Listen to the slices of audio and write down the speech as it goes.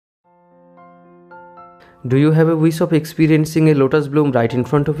Do you have a wish of experiencing a lotus bloom right in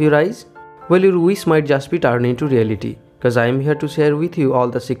front of your eyes? Well, your wish might just be turned into reality, because I am here to share with you all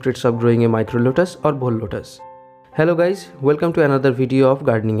the secrets of growing a micro lotus or ball lotus. Hello guys, welcome to another video of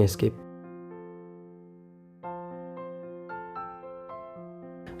Gardening Escape.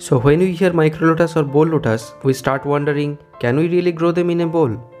 So when we hear micro lotus or ball lotus, we start wondering, can we really grow them in a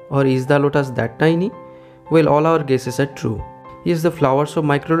bowl? Or is the lotus that tiny? Well, all our guesses are true. Yes, the flowers of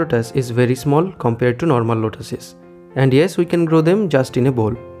micro lotus is very small compared to normal lotuses. And yes, we can grow them just in a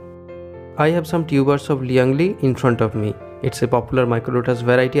bowl. I have some tubers of Liang Li in front of me. It's a popular micro lotus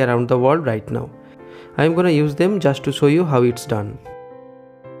variety around the world right now. I am gonna use them just to show you how it's done.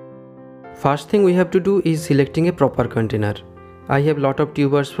 First thing we have to do is selecting a proper container. I have lot of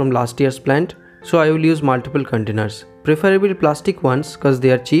tubers from last year's plant, so I will use multiple containers, preferably plastic ones cause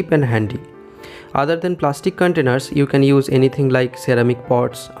they are cheap and handy. Other than plastic containers, you can use anything like ceramic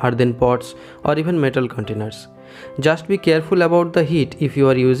pots, earthen pots or even metal containers. Just be careful about the heat if you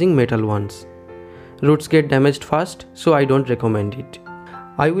are using metal ones. Roots get damaged fast, so I don't recommend it.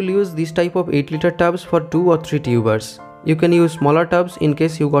 I will use this type of 8-liter tubs for 2 or 3 tubers. You can use smaller tubs in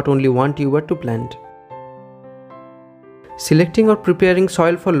case you got only one tuber to plant. Selecting or preparing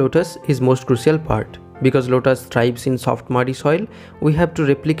soil for lotus is most crucial part. Because lotus thrives in soft muddy soil, we have to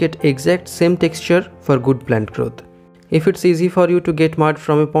replicate exact same texture for good plant growth. If it's easy for you to get mud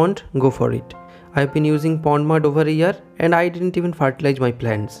from a pond, go for it. I've been using pond mud over a year and I didn't even fertilize my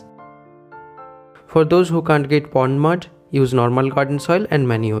plants. For those who can't get pond mud, use normal garden soil and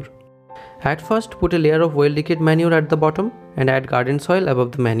manure. At first, put a layer of well-decayed manure at the bottom and add garden soil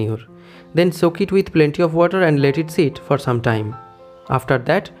above the manure. Then soak it with plenty of water and let it sit for some time. After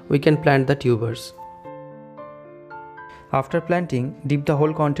that, we can plant the tubers. After planting, dip the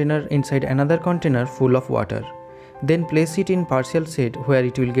whole container inside another container full of water. Then place it in partial shade where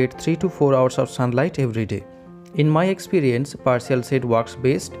it will get 3 to 4 hours of sunlight every day. In my experience, partial shade works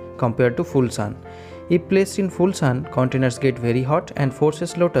best compared to full sun. If placed in full sun, containers get very hot and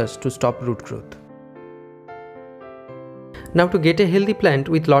forces lotus to stop root growth. Now to get a healthy plant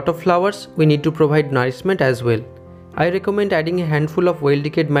with lot of flowers, we need to provide nourishment as well. I recommend adding a handful of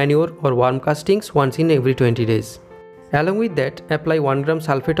well-decayed manure or worm castings once in every 20 days. Along with that, apply 1 gram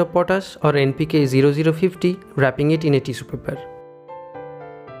sulfate of potash or NPK 0050, wrapping it in a tissue paper.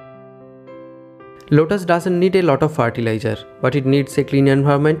 Lotus doesn't need a lot of fertilizer, but it needs a clean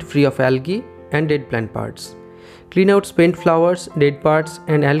environment free of algae and dead plant parts. Clean out spent flowers, dead parts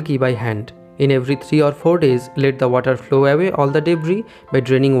and algae by hand. In every 3 or 4 days, let the water flow away all the debris by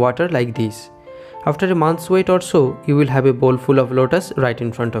draining water like this. After a month's wait or so, you will have a bowl full of lotus right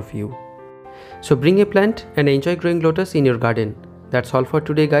in front of you. So bring a plant and enjoy growing lotus in your garden. That's all for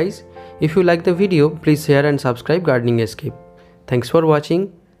today guys. If you like the video, please share and subscribe Gardening Escape. Thanks for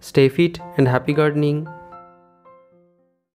watching. Stay fit and happy gardening.